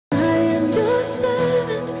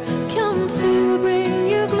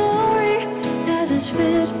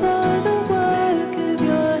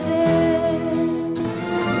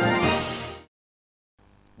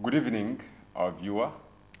viewer.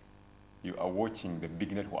 You are watching the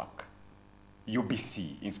big network,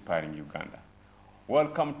 UBC, Inspiring Uganda.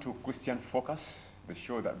 Welcome to Christian Focus, the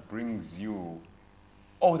show that brings you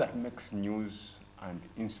all that makes news and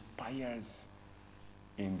inspires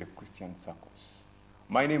in the Christian circles.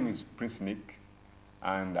 My name is Prince Nick,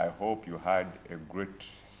 and I hope you had a great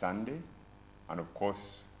Sunday, and of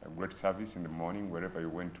course, a great service in the morning, wherever you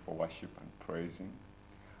went for worship and praising.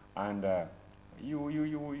 And you are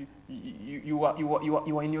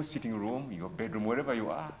in your sitting room, your bedroom, wherever you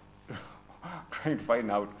are, trying to find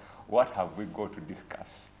out what have we got to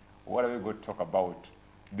discuss, what are we going to talk about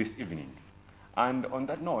this evening. And on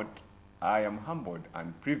that note, I am humbled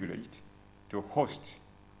and privileged to host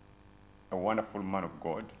a wonderful man of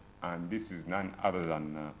God, and this is none other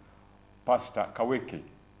than Pastor Kaweke,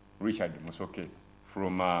 Richard Musoke,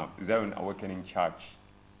 from Zion Awakening Church,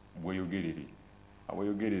 Bweyogiriri. So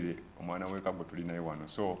we're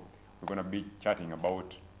going to be chatting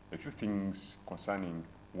about a few things concerning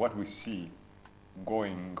what we see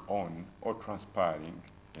going on or transpiring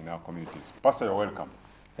in our communities. Pastor, you're welcome.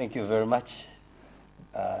 Thank you very much.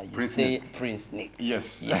 You Prince say Nick. Prince Nick.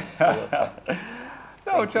 Yes. Yes.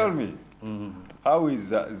 Now tell me, how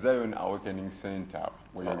is Zion Awakening Center?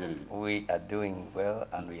 We are doing well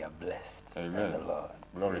and we are blessed. Amen. By the Lord.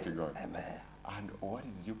 Glory to God. Amen. And what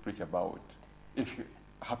did you preach about? If you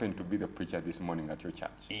happen to be the preacher this morning at your church.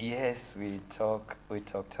 Yes, we talked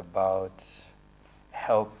about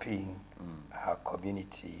helping our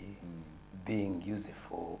community being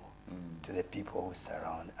useful to the people who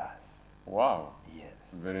surround us. Wow. Yes.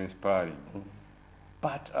 Very inspiring.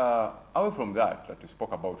 But away from that you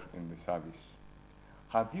spoke about in the service,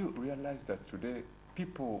 have you realized that today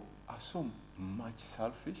people are so much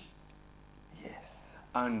selfish? Yes.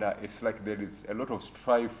 And it's like there is a lot of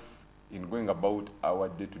strife in going about our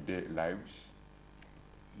day-to-day lives.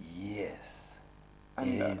 Yes.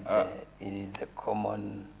 And, it is a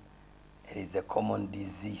common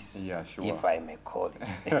disease, yeah, sure. if I may call it.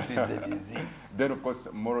 It is a disease. Then, of course,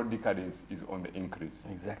 moral decadence is on the increase.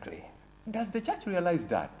 Exactly. Does the church realize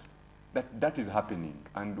that is happening?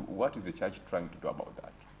 And what is the church trying to do about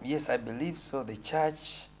that? Yes, I believe so. The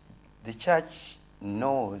church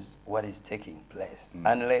knows what is taking place,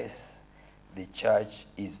 unless the church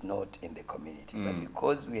is not in the community. But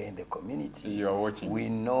because we are in the community, you are watching. We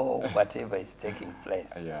know whatever is taking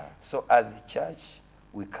place. Yeah. So as a church,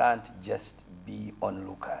 we can't just be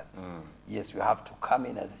onlookers. Yes, we have to come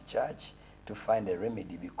in as a church to find a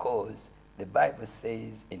remedy, because the Bible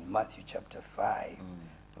says in Matthew chapter 5,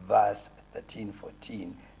 verse 13,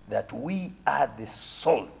 14, that we are the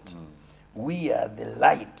salt. We are the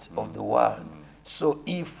light of the world. So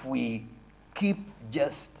if we keep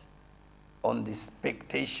just on the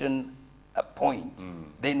expectation point,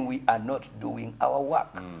 then we are not doing our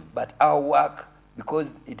work. But our work,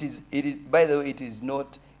 because it is by the way, it is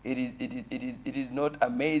not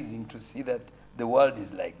amazing to see that the world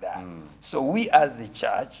is like that. So we as the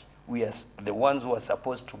church, we are the ones who are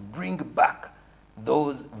supposed to bring back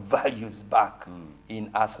those values back in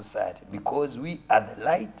our society, because we are the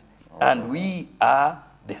light and we are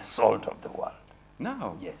the salt of the world.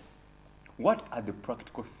 Now, yes, what are the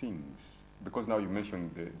practical things? Because now you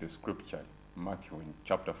mentioned the scripture, Matthew in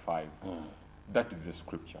chapter 5. That is the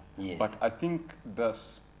scripture. Yes. But I think the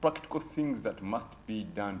practical things that must be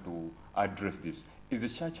done to address this. Is the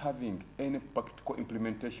church having any practical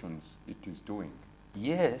implementations it is doing?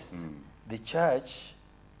 Yes, the church,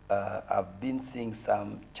 I've been seeing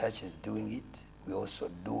some churches doing it. We also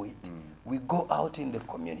do it. We go out in the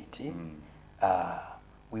community.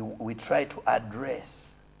 We try to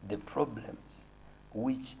address the problems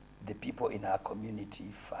which the people in our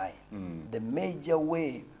community find. The major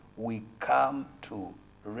way we come to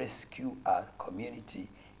rescue our community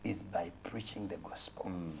is by preaching the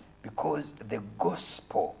gospel. Because the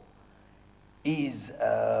gospel is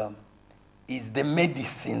the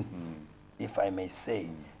medicine, if I may say.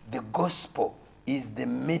 The gospel is the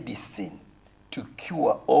medicine to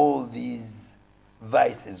cure all these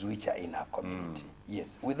vices which are in our community.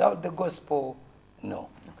 Yes, without the gospel, no.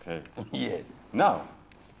 Okay. Yes. Now,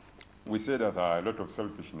 we say that a lot of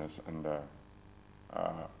selfishness and a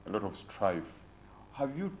lot of strife.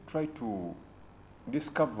 Have you tried to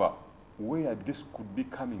discover where this could be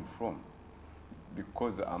coming from?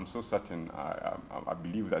 Because I'm so certain, I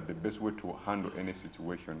believe that the best way to handle any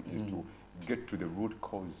situation is to get to the root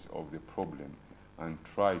cause of the problem and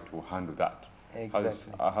try to handle that.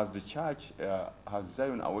 Exactly. Has the church, has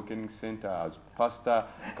Zion Awakening Center, has Pastor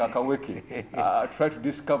Kaweke tried to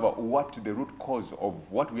discover what the root cause of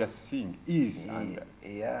what we are seeing is?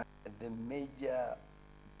 Yeah, the major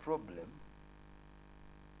problem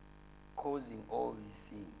causing all these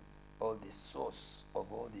things, all the source of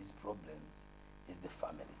all these problems is the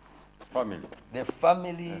family. Family. The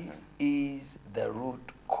family is the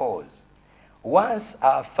root cause. Once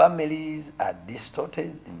our families are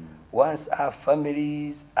distorted, once our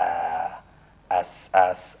families are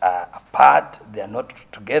apart, they are not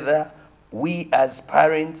together, we as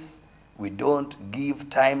parents, we don't give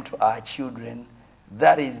time to our children.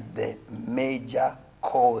 That is the major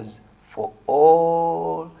cause for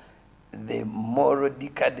all the moral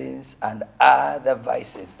decadence and other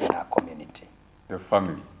vices in our community. The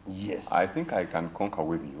family. Yes. I think I can concur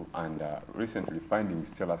with you. And recently,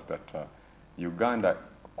 findings tell us that Uganda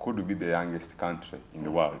could be the youngest country in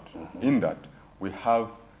the world, in that we have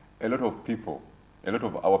a lot of people, a lot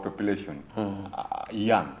of our population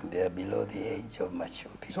young. They are below the age of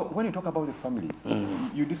mature people. So when you talk about the family,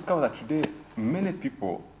 you discover that today many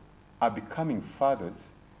people are becoming fathers,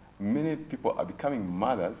 many people are becoming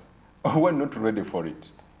mothers who are not ready for it.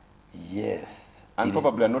 Yes. And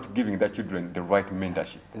probably are not giving their children the right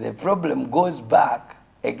mentorship. The problem goes back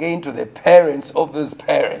again to the parents of those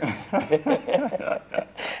parents.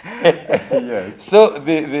 Yes. So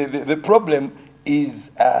the problem is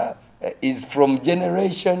from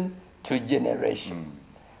generation to generation.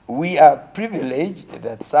 We are privileged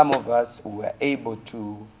that some of us were able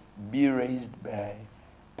to be raised by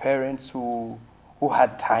parents who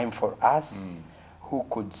had time for us, who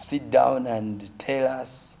could sit down and tell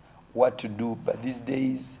us what to do. But these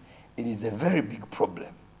days, it is a very big problem.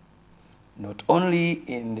 Not only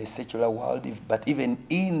in the secular world, but even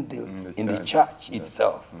in the church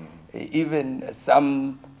itself. Even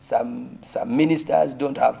some ministers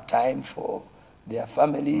don't have time for their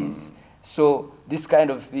families. So this kind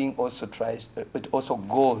of thing also it also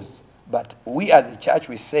goes. But we as a church,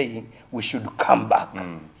 we're saying we should come back.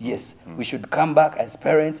 Yes, we should come back as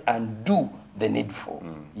parents and do the needful.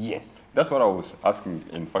 Yes. That's what I was asking,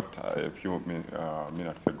 in fact, a few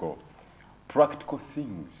minutes ago. Practical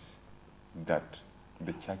things that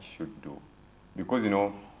the church should do. Because, you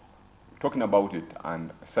know, talking about it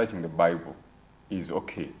and citing the Bible is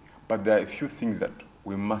okay, but there are a few things that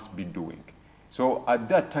we must be doing. So are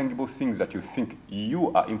there tangible things that you think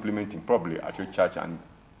you are implementing probably at your church and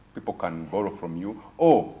people can borrow from you,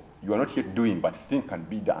 or you are not yet doing but think can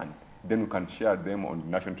be done? Then we can share them on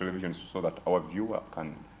national television so that our viewer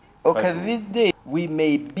can... Okay, these days we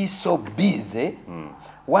may be so busy.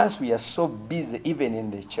 Once we are so busy, even in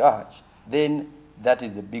the church, then that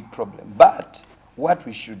is a big problem. But what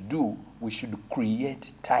we should do, we should create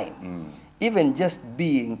time. Even just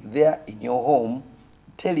being there in your home,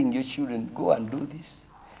 telling your children, go and do this,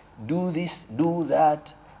 do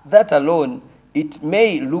that. That alone, it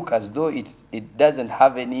may look as though it doesn't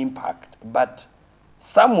have any impact, but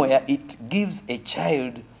somewhere it gives a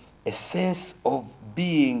child a sense of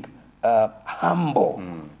being humble.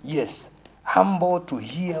 Yes, humble to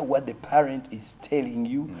hear what the parent is telling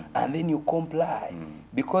you, and then you comply.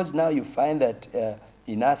 Because now you find that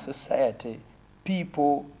in our society,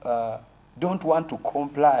 people don't want to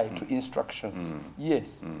comply to instructions.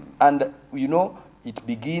 Yes, and you know, it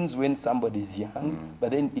begins when somebody is young,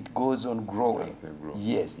 but then it goes on growing.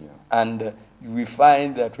 Yes, and we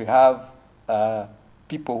find that we have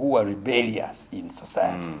people who are rebellious in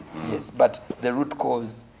society. Yes, but the root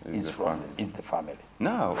cause is the family.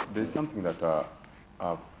 Now, there's something that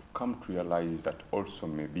I've come to realize that also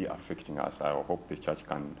may be affecting us. I hope the church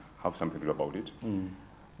can have something to do about it.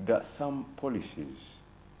 There are some policies,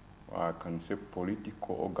 I can say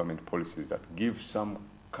political or government policies, that give some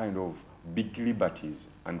kind of big liberties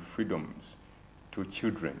and freedoms to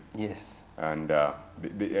children. Yes. And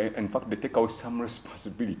in fact, they take out some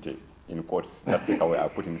responsibility, in quotes, that take away, I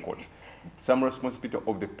put in quotes, some responsibility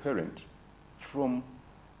of the parent from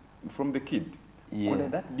the kid.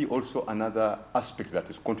 Could that be also another aspect that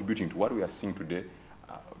is contributing to what we are seeing today?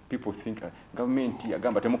 People think government, you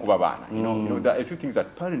know, there are a few things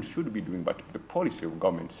that parents should be doing, but the policy of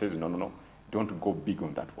government says no, don't go big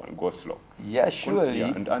on that one, go slow. Yeah, surely.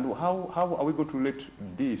 Yeah, and how are we going to relate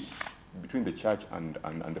this between the church and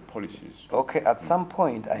the policies? Okay, at some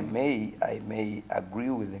point I may agree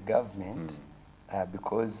with the government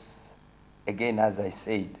because, again, as I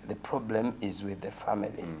said, the problem is with the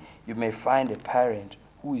family. You may find a parent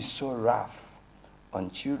who is so rough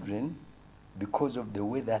on children because of the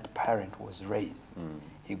way that parent was raised.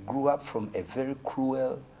 He grew up from a very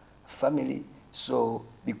cruel family, so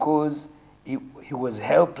because he was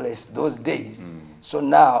helpless those days, so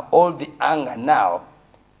now all the anger now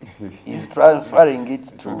is transferring it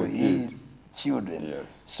to his children. Yes.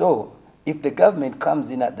 So if the government comes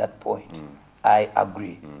in at that point, I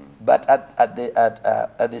agree. But at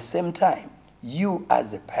the same time, you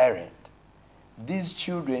as a parent, These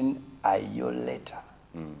children are your letter.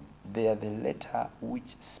 They are the letter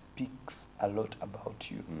which speaks a lot about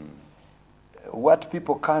you. What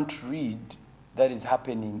people can't read that is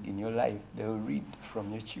happening in your life, they will read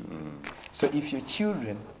from your children. So if your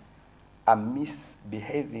children are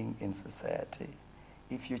misbehaving in society,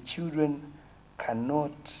 if your children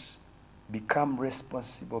cannot become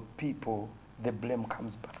responsible people, the blame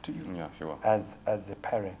comes back to you as a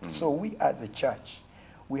parent. So we as a church,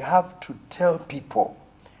 we have to tell people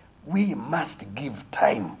we must give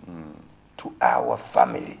time to our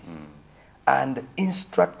families and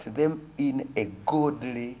instruct them in a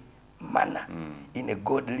godly manner, in a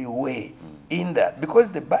godly way. In that, because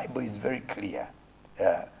the Bible is very clear,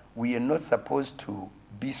 we are not supposed to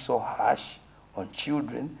be so harsh on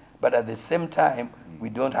children, but at the same time, we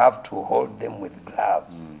don't have to hold them with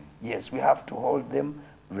gloves. Yes, we have to hold them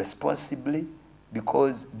responsibly,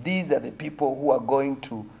 because these are the people who are going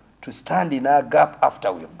to stand in our gap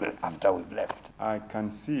after we've left. I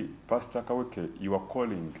can see, Pastor Kaweke, you are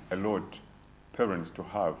calling a lot parents to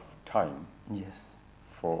have time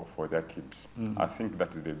for their kids. I think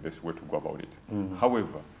that is the best way to go about it.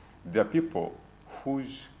 However, there are people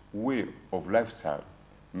whose way of lifestyle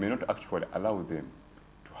may not actually allow them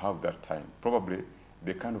to have that time. Probably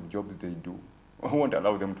the kind of jobs they do won't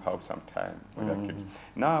allow them to have some time with their kids.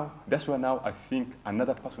 Now, that's why now I think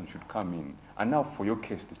another person should come in. And now for your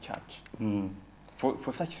case, the church.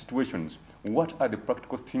 For such situations, what are the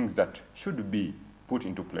practical things that should be put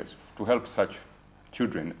into place to help such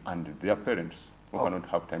children and their parents who cannot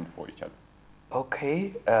have time for each other?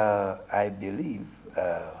 Okay, I believe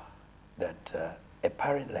that a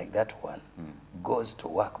parent like that one goes to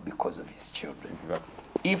work because of his children. Exactly.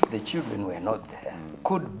 If the children were not there,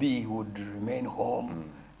 could be he would remain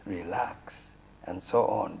home, relax, and so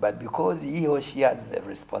on. But because he or she has a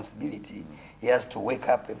responsibility, he has to wake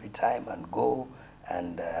up every time and go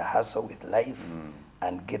and hustle with life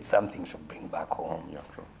and get something to bring back home.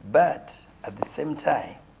 But at the same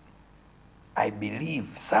time, I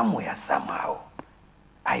believe somewhere, somehow,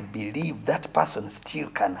 I believe that person still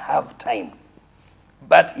can have time.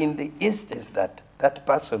 But in the instance that that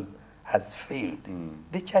person has failed,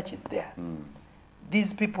 the church is there.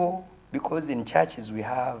 These people, because in churches we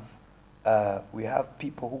have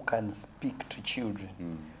people who can speak to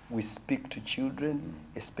children. We speak to children,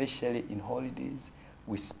 especially in holidays.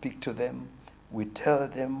 We speak to them. We tell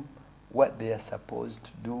them what they are supposed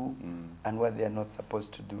to do and what they are not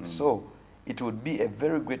supposed to do. So it would be a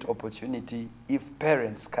very great opportunity if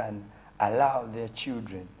parents can allow their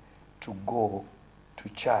children to go to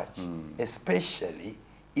church, especially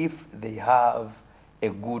if they have a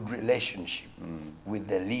good relationship with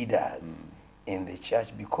the leaders in the church,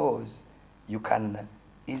 because you can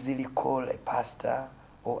easily call a pastor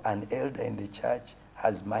or an elder in the church,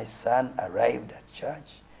 has my son arrived at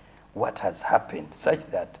church? What has happened? Such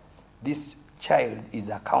that this child is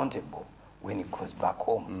accountable when he goes back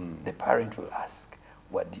home. The parent will ask,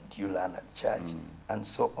 what did you learn at church? And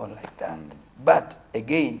so on like that. But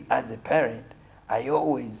again, as a parent, I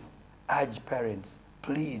always urge parents,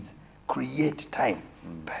 please create time.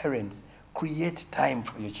 Parents, create time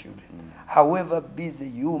for your children. However busy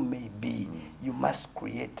you may be, you must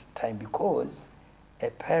create time, because a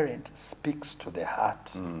parent speaks to the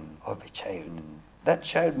heart of a child. That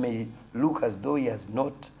child may look as though he has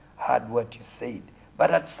not heard what you said,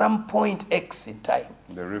 but at some point X in time,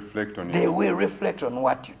 they reflect on they will reflect on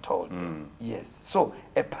what you told them. Yes. So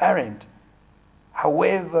a parent,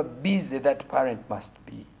 however busy that parent must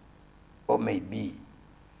be or may be,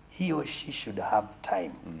 he or she should have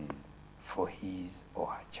time for his or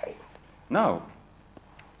her child. Now,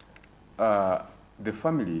 the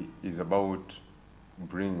family is about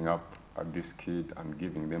bringing up this kid and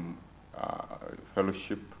giving them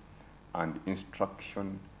fellowship and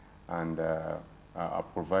instruction and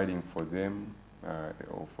providing for them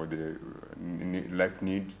for the life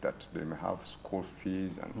needs that they may have, school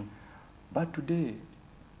fees. And but today,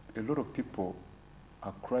 a lot of people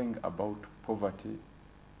are crying about poverty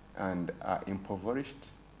and are impoverished,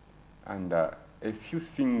 and a few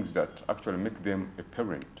things that actually make them a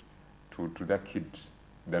parent to their kids,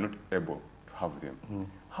 they're not able to have them.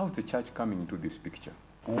 How is the church coming into this picture?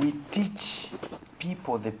 We teach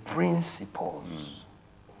people the principles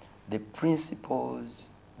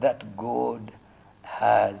that God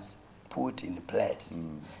has put in place.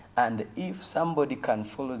 And if somebody can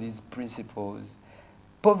follow these principles,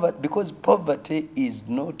 because poverty is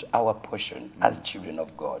not our portion as children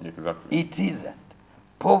of God. Exactly. It isn't.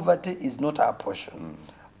 Poverty is not our portion.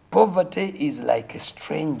 Poverty is like a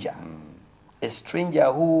stranger. A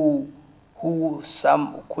stranger who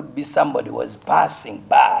could be somebody was passing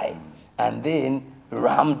by and then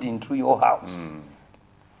rammed into your house.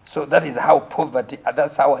 So that is how poverty,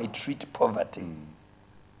 that's how I treat poverty.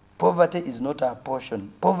 Poverty is not our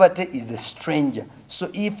portion. Poverty is a stranger. So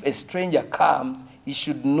if a stranger comes, he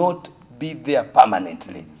should not be there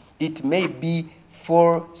permanently. It may be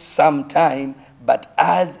for some time, but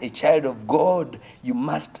as a child of God, you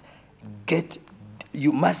must dip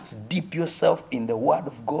yourself in the Word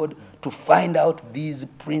of God to find out these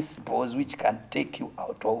principles which can take you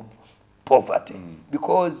out of poverty.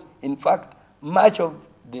 Because, in fact, much of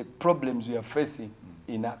the problems we are facing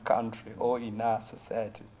in our country or in our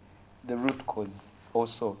society, the root cause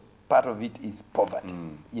also, part of it is poverty.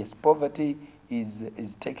 Yes, poverty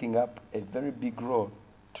is taking up a very big role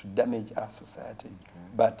to damage our society.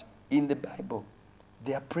 But in the Bible,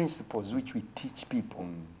 there are principles which we teach people,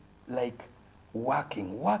 like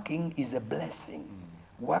working. Working is a blessing.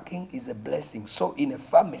 Working is a blessing. So in a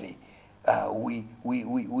family, we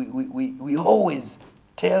always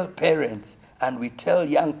tell parents and we tell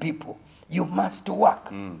young people, you must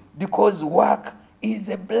work, because work is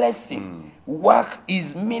a blessing. Work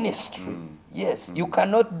is ministry. Yes, you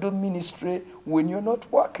cannot do ministry when you're not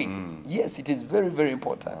working. Yes, it is very, very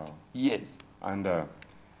important. Wow. Yes. And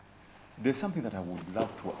there's something that I would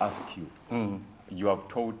love to ask you. You have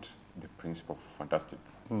taught the principle, fantastic.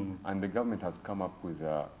 And the government has come up with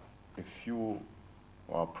a few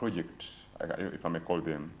projects, if I may call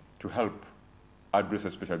them, to help address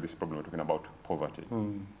especially this problem we're talking about, poverty.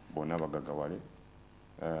 Bonaba Gagawale,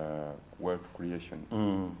 wealth creation.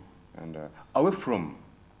 And away from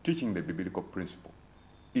teaching the biblical principle,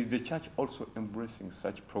 is the church also embracing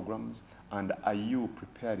such programs? And are you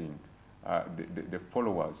preparing the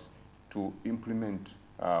followers to implement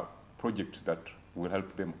projects that will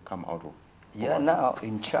help them come out of Yeah, poverty? now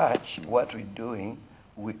in church, what we're doing,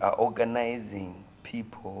 we are organizing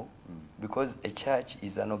people, because a church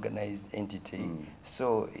is an organized entity.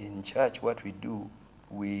 So in church, what we do,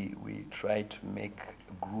 we try to make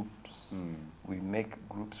groups. We make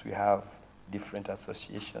groups. We have different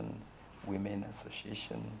associations, women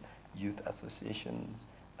association, youth associations,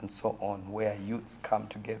 and so on, where youths come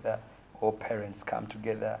together, or parents come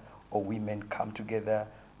together, or women come together,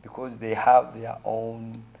 because they have their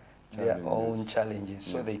own challenges.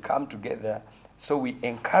 So they come together. So we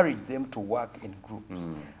encourage them to work in groups.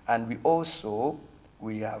 And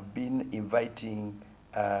we have been inviting,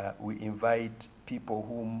 we invite people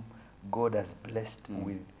whom God has blessed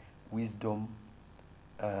with wisdom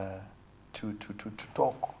to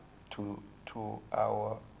talk to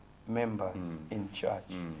our members in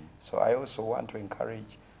church. So I also want to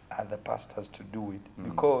encourage other pastors to do it,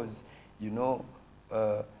 because, you know,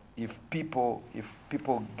 if people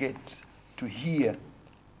get to hear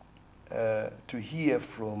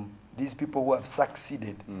from these people who have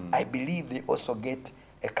succeeded, I believe they also get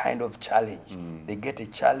a kind of challenge. They get a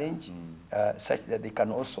challenge such that they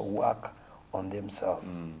can also work on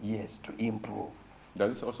themselves, yes, to improve.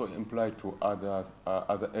 Does this also imply to other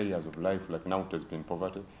areas of life, like now it has been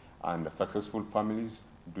poverty and successful families?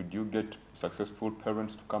 Did you get successful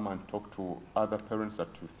parents to come and talk to other parents that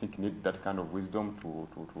you think need that kind of wisdom to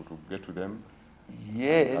get to them?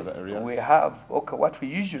 Yes, we have. Okay, what we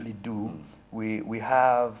usually do, we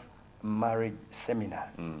have marriage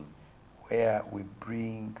seminars where we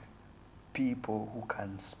bring people who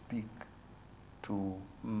can speak to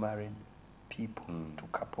married people, to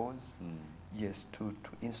couples, yes, to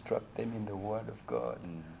instruct them in the Word of God,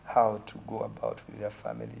 how to go about with their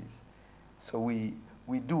families. So we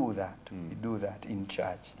do that. We do that in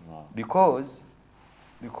church. Wow. Because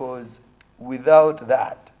without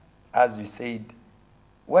that, as you said,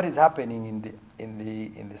 what is happening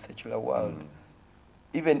in the secular world,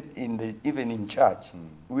 even in church,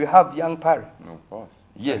 we have young parents. Of course.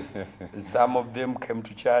 Yes, some of them came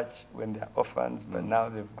to church when they're orphans, but now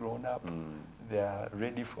they've grown up. They are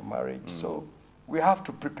ready for marriage. So we have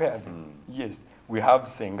to prepare them. Yes, we have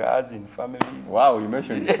singers in families. Wow, you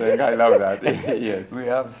mentioned singer. I love that. Yes. We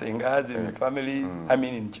have singers in the families, I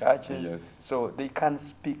mean in churches. Yes. So they can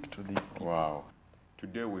speak to these people. Wow.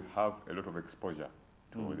 Today we have a lot of exposure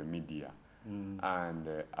to the media. And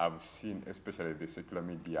I've seen, especially the secular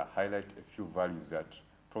media, highlight a few values that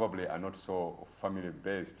probably are not so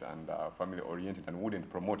family-based and family-oriented and wouldn't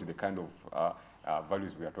promote the kind of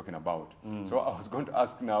values we are talking about. So I was going to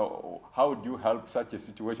ask now, how do you help such a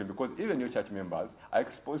situation? Because even your church members are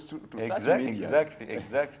exposed to such media.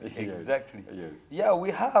 Exactly. Yes. Yeah,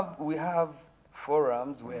 we have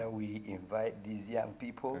forums where we invite these young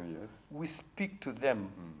people. Yes. We speak to them.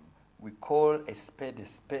 We call a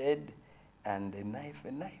spade and a knife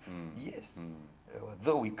a knife. Yes.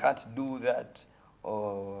 Though we can't do that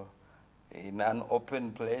or in an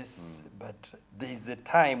open place, but there is a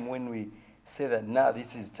time when we say that now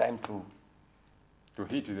this is time to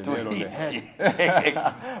hit the nail on the head.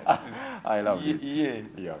 I love this. Yes.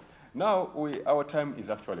 Yes. Now, our time is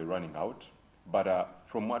actually running out, but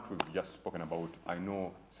from what we've just spoken about, I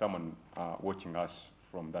know someone watching us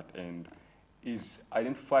from that end is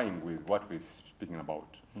identifying with what we're speaking about.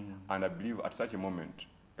 And I believe at such a moment,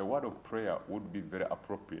 a word of prayer would be very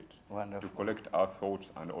appropriate. Wonderful. To collect our thoughts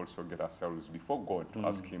and also get ourselves before God to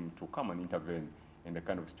ask Him to come and intervene in the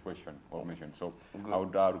kind of situation we mentioned. So I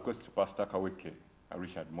would request Pastor Kaweke,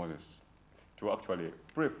 Richard Moses, to actually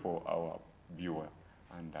pray for our viewer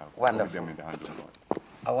and put them in the hands of God.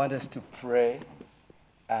 I want us to pray,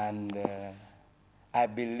 and I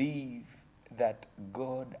believe that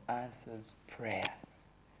God answers prayers.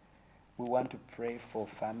 We want to pray for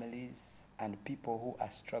families and people who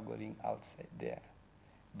are struggling outside there.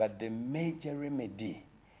 But the major remedy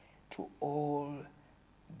to all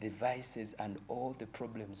the vices and all the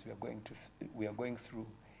problems we are going through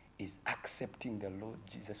is accepting the Lord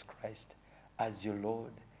Jesus Christ as your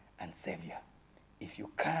Lord and Savior. If you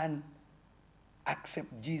can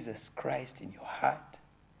accept Jesus Christ in your heart,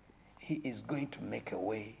 He is going to make a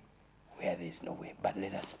way where there is no way. But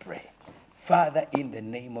let us pray. Father, in the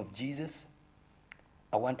name of Jesus,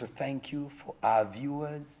 I want to thank you for our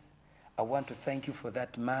viewers. I want to thank you for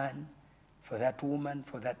that man, for that woman,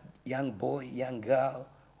 for that young boy, young girl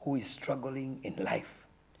who is struggling in life.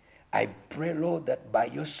 I pray, Lord, that by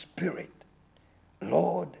your Spirit,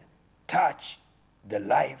 Lord, touch the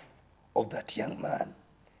life of that young man.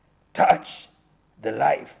 Touch the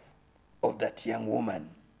life of that young woman.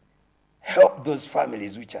 Help those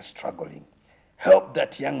families which are struggling. Help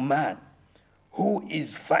that young man who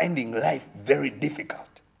is finding life very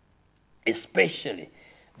difficult, especially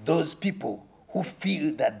those people who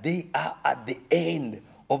feel that they are at the end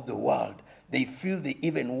of the world. They feel they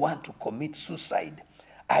even want to commit suicide.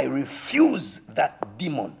 I refuse that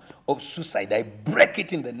demon of suicide. I break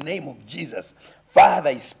it in the name of Jesus.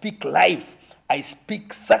 Father, I speak life. I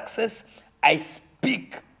speak success. I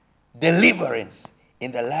speak deliverance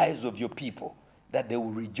in the lives of your people, that they will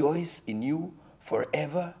rejoice in you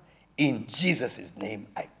forever. In Jesus' name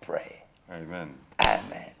I pray. Amen.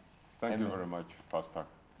 Amen. Thank you very much, Pastor.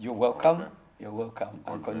 You're welcome. Okay. You're welcome.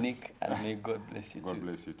 Uncle Nick, and may God bless you too. God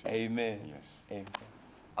bless you too. Amen. Yes. Amen.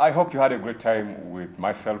 I hope you had a great time with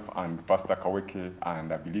myself and Pastor Kaweke,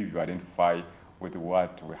 and I believe you identify with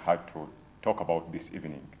what we had to talk about this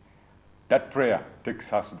evening. That prayer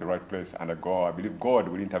takes us to the right place, and I believe God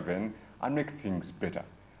will intervene and make things better.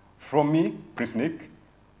 From me, Prince Nick,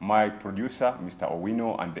 my producer, Mr.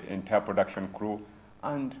 Owino, and the entire production crew,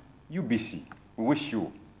 and UBC, we wish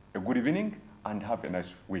you a good evening and have a nice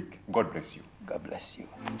week. God bless you. God bless you.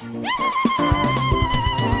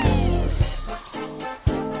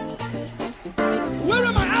 Where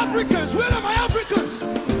are my Africans? Where are my Africans?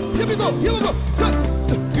 Here we go. Here we go.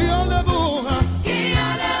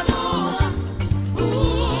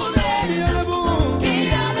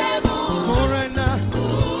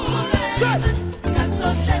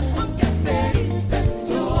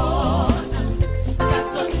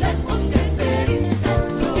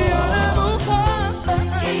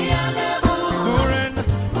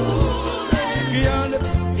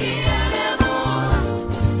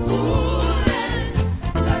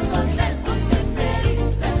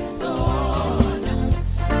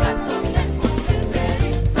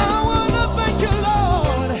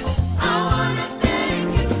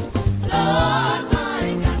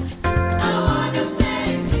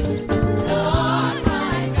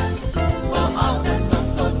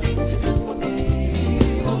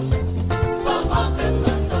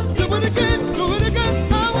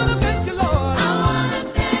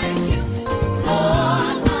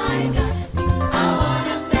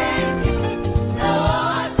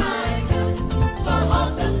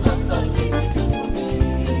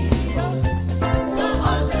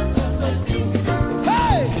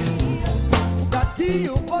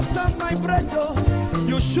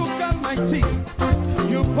 You sugar my tea,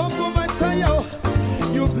 you pump my tire,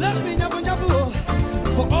 you bless me,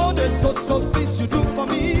 for all the so